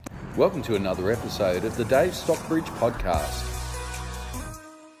Welcome to another episode of the Dave Stockbridge Podcast.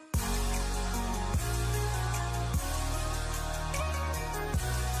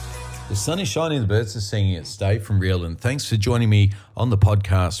 The sun is shining, the birds are singing. It's Dave from Real, and thanks for joining me on the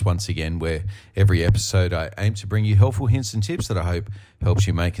podcast once again, where every episode I aim to bring you helpful hints and tips that I hope helps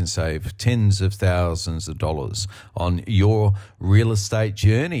you make and save tens of thousands of dollars on your real estate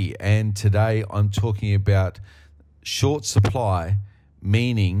journey. And today I'm talking about short supply,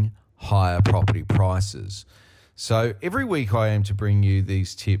 meaning higher property prices. So every week I aim to bring you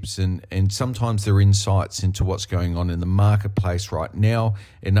these tips and sometimes they're insights into what's going on in the marketplace right now.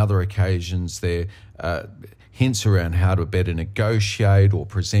 In other occasions, they're hints around how to better negotiate or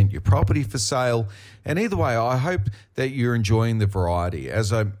present your property for sale. And either way, I hope that you're enjoying the variety.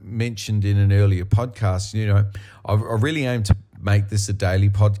 As I mentioned in an earlier podcast, I really aim to make this a daily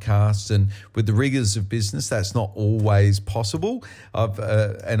podcast, and with the rigors of business, that's not always possible. I've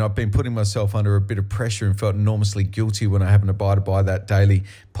been putting myself under a bit of pressure and felt enormously guilty when I haven't abided by that daily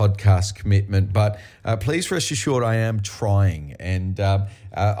podcast commitment. But please rest assured, I am trying, and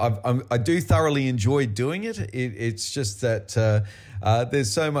I do thoroughly enjoy doing it. It's just that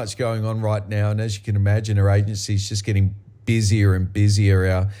there's so much going on right now, and as you can imagine, our agency is just getting busier and busier.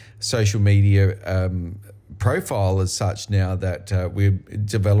 Our social media profile as such now that we're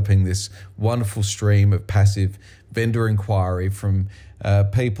developing this wonderful stream of passive vendor inquiry from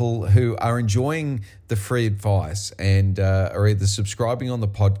people who are enjoying the free advice and are either subscribing on the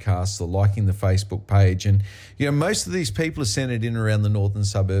podcast or liking the Facebook page. And, most of these people are centered in around the northern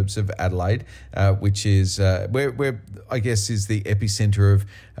suburbs of Adelaide, which is where I guess is the epicenter of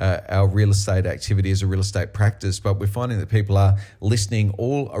our real estate activity as a real estate practice. But we're finding that people are listening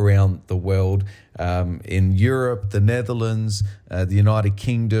all around the world, in Europe, the Netherlands, the United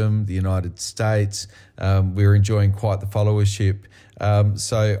Kingdom, the United States. We're enjoying quite the followership.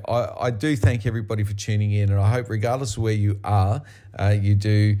 So I do thank everybody for tuning in, and I hope regardless of where you are, you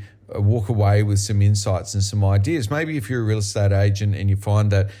do walk away with some insights and some ideas. Maybe if you're a real estate agent and you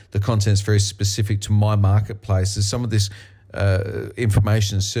find that the content's very specific to my marketplace, as some of this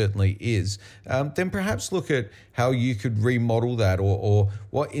information certainly is, then perhaps look at how you could remodel that or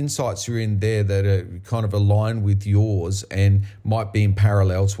what insights are in there that are kind of aligned with yours and might be in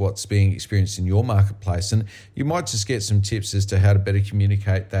parallel to what's being experienced in your marketplace. And you might just get some tips as to how to better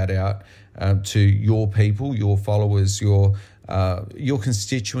communicate that out to your people, your followers, your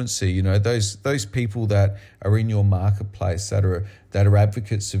constituency, those people that are in your marketplace that are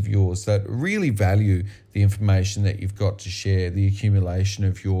advocates of yours, that really value the information that you've got to share, the accumulation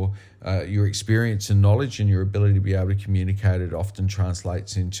of your experience and knowledge, and your ability to be able to communicate it often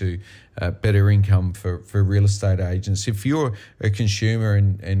translates into better income for real estate agents. If you're a consumer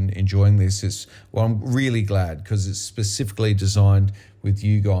and enjoying this, I'm really glad, because it's specifically designed with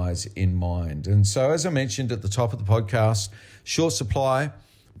you guys in mind. And so, as I mentioned at the top of the podcast, short supply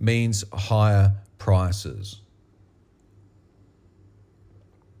means higher prices.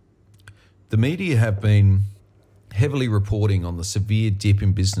 The media have been heavily reporting on the severe dip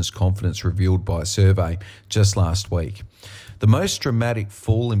in business confidence revealed by a survey just last week. The most dramatic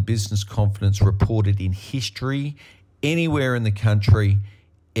fall in business confidence reported in history anywhere in the country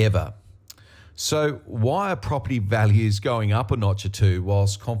ever. So why are property values going up a notch or two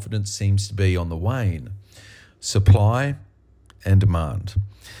whilst confidence seems to be on the wane? Supply and demand.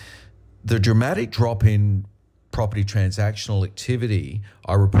 The dramatic drop in property transactional activity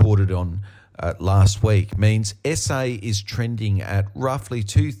I reported on last week means SA is trending at roughly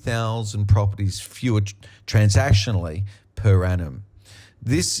 2,000 properties fewer transactionally per annum.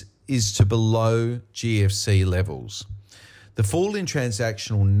 This is to below GFC levels. The fall in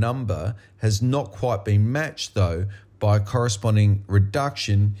transactional number has not quite been matched, though, by a corresponding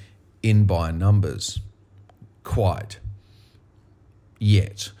reduction in buyer numbers. Quite.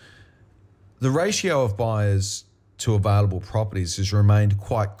 Yet. The ratio of buyers to available properties has remained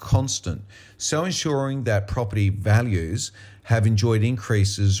quite constant, so ensuring that property values have enjoyed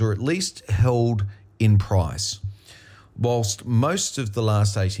increases or at least held in price. Whilst most of the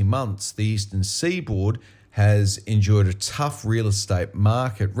last 18 months, the Eastern Seaboard has enjoyed a tough real estate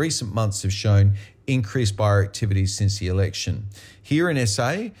market, recent months have shown increased buyer activity since the election. Here in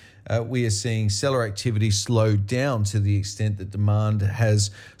SA, we are seeing seller activity slow down to the extent that demand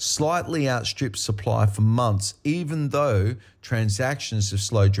has slightly outstripped supply for months, even though transactions have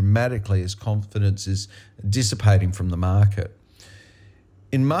slowed dramatically as confidence is dissipating from the market.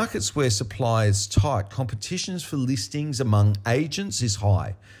 In markets where supply is tight, competitions for listings among agents is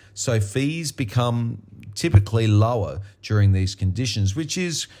high, so fees become typically lower during these conditions, which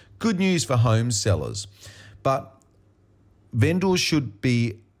is good news for home sellers. But vendors should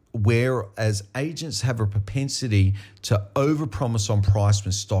be whereas agents have a propensity to overpromise on price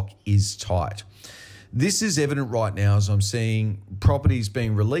when stock is tight. This is evident right now as I'm seeing properties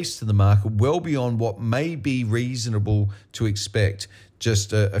being released to the market well beyond what may be reasonable to expect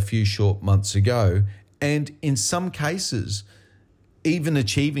just a few short months ago, and in some cases, even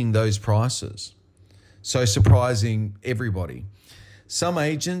achieving those prices. So surprising everybody. Some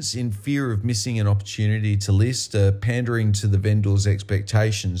agents, in fear of missing an opportunity to list, are pandering to the vendor's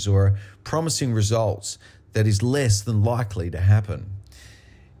expectations or are promising results that is less than likely to happen.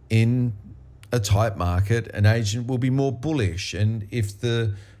 In a tight market, an agent will be more bullish, and if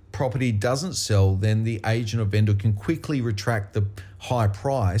the property doesn't sell, then the agent or vendor can quickly retract the high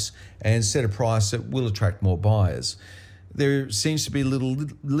price and set a price that will attract more buyers. There seems to be little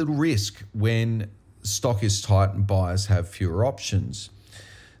risk when stock is tight and buyers have fewer options.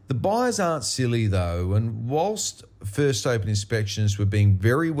 The buyers aren't silly though, and whilst first open inspections were being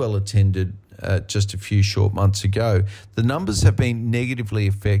very well attended just a few short months ago, the numbers have been negatively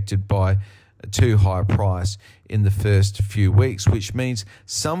affected by a too high price in the first few weeks, which means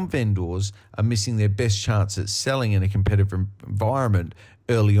some vendors are missing their best chance at selling in a competitive environment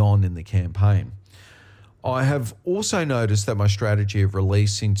early on in the campaign. I have also noticed that my strategy of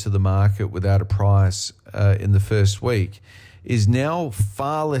releasing to the market without a price in the first week is now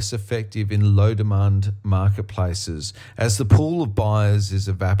far less effective in low-demand marketplaces as the pool of buyers is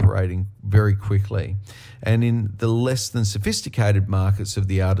evaporating very quickly. And in the less than sophisticated markets of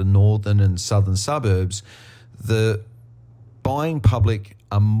the outer northern and southern suburbs, the buying public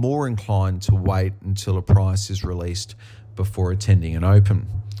are more inclined to wait until a price is released before attending an open.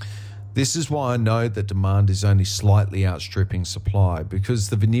 This is why I know that demand is only slightly outstripping supply, because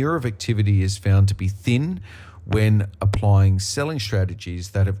the veneer of activity is found to be thin when applying selling strategies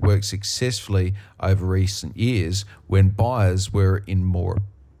that have worked successfully over recent years when buyers were in more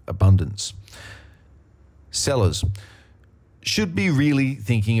abundance. Sellers should be really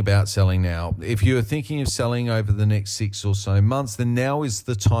thinking about selling now. If you're thinking of selling over the next 6 or so months, then now is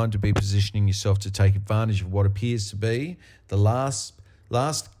the time to be positioning yourself to take advantage of what appears to be the last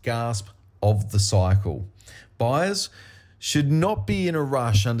gasp of the cycle. Buyers should not be in a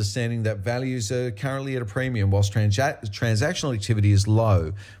rush, understanding that values are currently at a premium whilst transactional activity is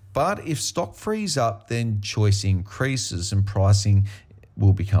low. But if stock frees up, then choice increases and pricing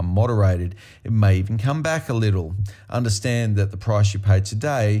will become moderated. It may even come back a little. Understand that the price you pay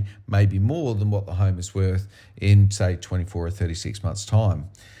today may be more than what the home is worth in, say, 24 or 36 months' time.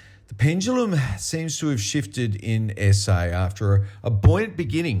 The pendulum seems to have shifted in SA after a buoyant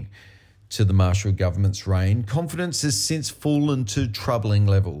beginning to the Marshall government's reign. Confidence has since fallen to troubling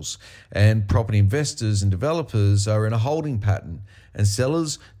levels, and property investors and developers are in a holding pattern, and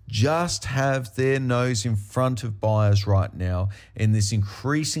sellers just have their nose in front of buyers right now in this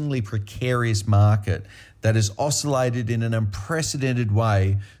increasingly precarious market that has oscillated in an unprecedented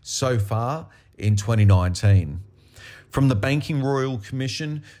way so far in 2019. From the Banking Royal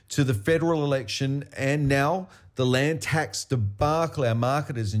Commission to the federal election and now the land tax debacle, our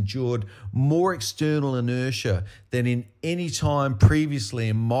market has endured more external inertia than in any time previously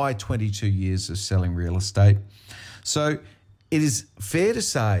in my 22 years of selling real estate. So it is fair to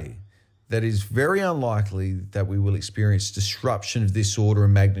say that it is very unlikely that we will experience disruption of this order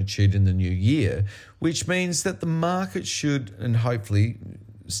and magnitude in the new year, which means that the market should and hopefully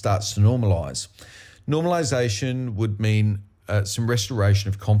starts to normalise. Normalisation would mean some restoration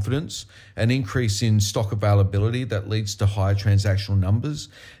of confidence, an increase in stock availability that leads to higher transactional numbers,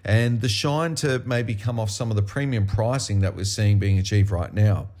 and the shine to maybe come off some of the premium pricing that we're seeing being achieved right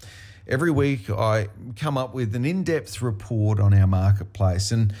now. Every week I come up with an in-depth report on our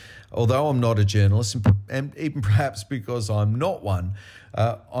marketplace, and although I'm not a journalist, and even perhaps because I'm not one,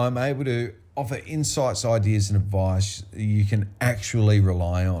 I'm able to offer insights, ideas and advice you can actually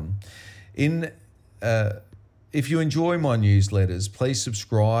rely on. If you enjoy my newsletters, please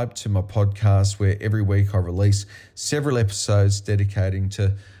subscribe to my podcast, where every week I release several episodes dedicating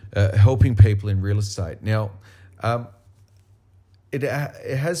to helping people in real estate. Now, it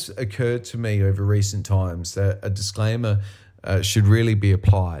has occurred to me over recent times that a disclaimer should really be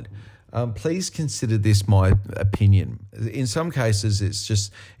applied. Please consider this my opinion. In some cases,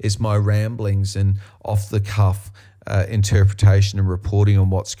 it's my ramblings and off-the-cuff interpretation and reporting on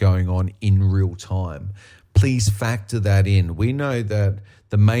what's going on in real time. Please factor that in. We know that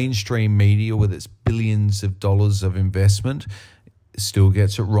the mainstream media, with its billions of dollars of investment, still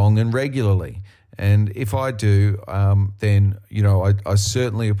gets it wrong and regularly. And if I do, then I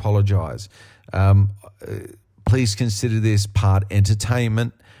certainly apologise. Please consider this part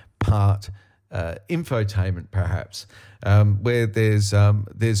entertainment, part infotainment, perhaps, where there's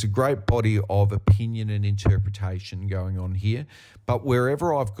a great body of opinion and interpretation going on here. But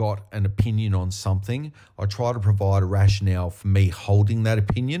wherever I've got an opinion on something, I try to provide a rationale for me holding that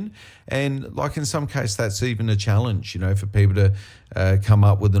opinion. And like in some case, that's even a challenge, for people to come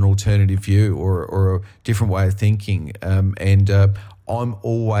up with an alternative view or a different way of thinking. And I'm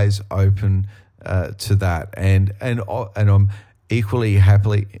always open to that, and I'm equally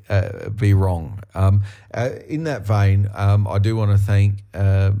happily be wrong. In that vein, I do want to thank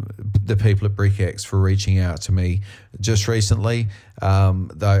the people at BrickX for reaching out to me just recently.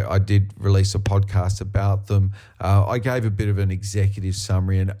 Though I did release a podcast about them, I gave a bit of an executive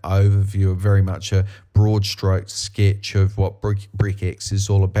summary and overview of very much a broad stroke sketch of what BrickX is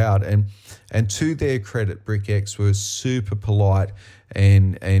all about. And to their credit, BrickX was super polite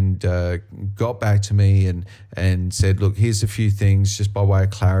and got back to me and said, look, here's a few things just by way of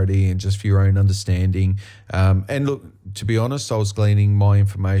clarity and just for your own understanding. And look, to be honest, I was gleaning my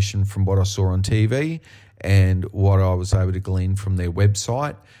information from what I saw on TV and what I was able to glean from their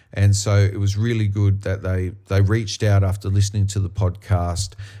website. And so it was really good that they reached out after listening to the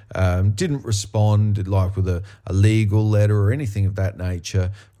podcast, didn't respond like with a legal letter or anything of that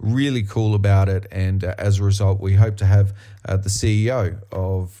nature. Really cool about it. And as a result, we hope to have the CEO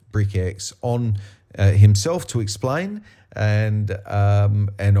of BrickX on himself to explain. And I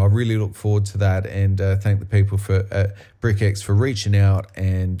really look forward to that, and thank the people for BrickX for reaching out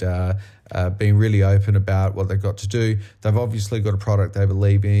and being really open about what they've got to do. They've obviously got a product they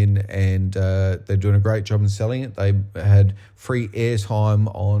believe in, and they're doing a great job in selling it. They had free airtime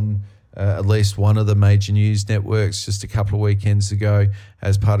on at least one of the major news networks just a couple of weekends ago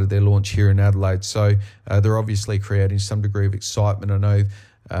as part of their launch here in Adelaide. So they're obviously creating some degree of excitement. I know,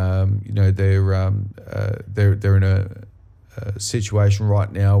 they're in a situation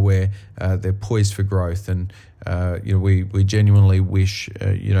right now where they're poised for growth, and we genuinely wish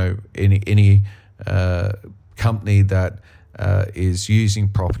any company that is using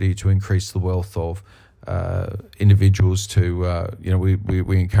property to increase the wealth of individuals to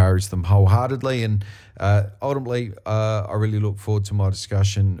we encourage them wholeheartedly. And ultimately I really look forward to my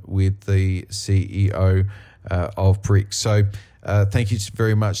discussion with the CEO of Bricks. So thank you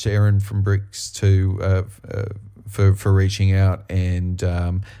very much to Aaron from Bricks for reaching out, and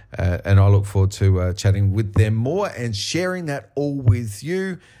I look forward to chatting with them more and sharing that all with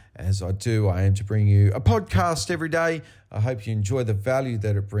you. As I do, I aim to bring you a podcast every day. I hope you enjoy the value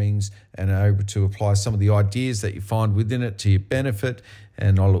that it brings and are able to apply some of the ideas that you find within it to your benefit.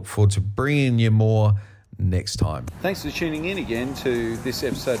 And I look forward to bringing you more next time. Thanks for tuning in again to this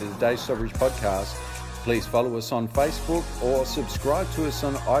episode of the Dave Stockbridge Podcast. Please follow us on Facebook or subscribe to us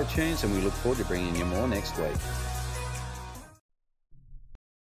on iTunes, and we look forward to bringing you more next week.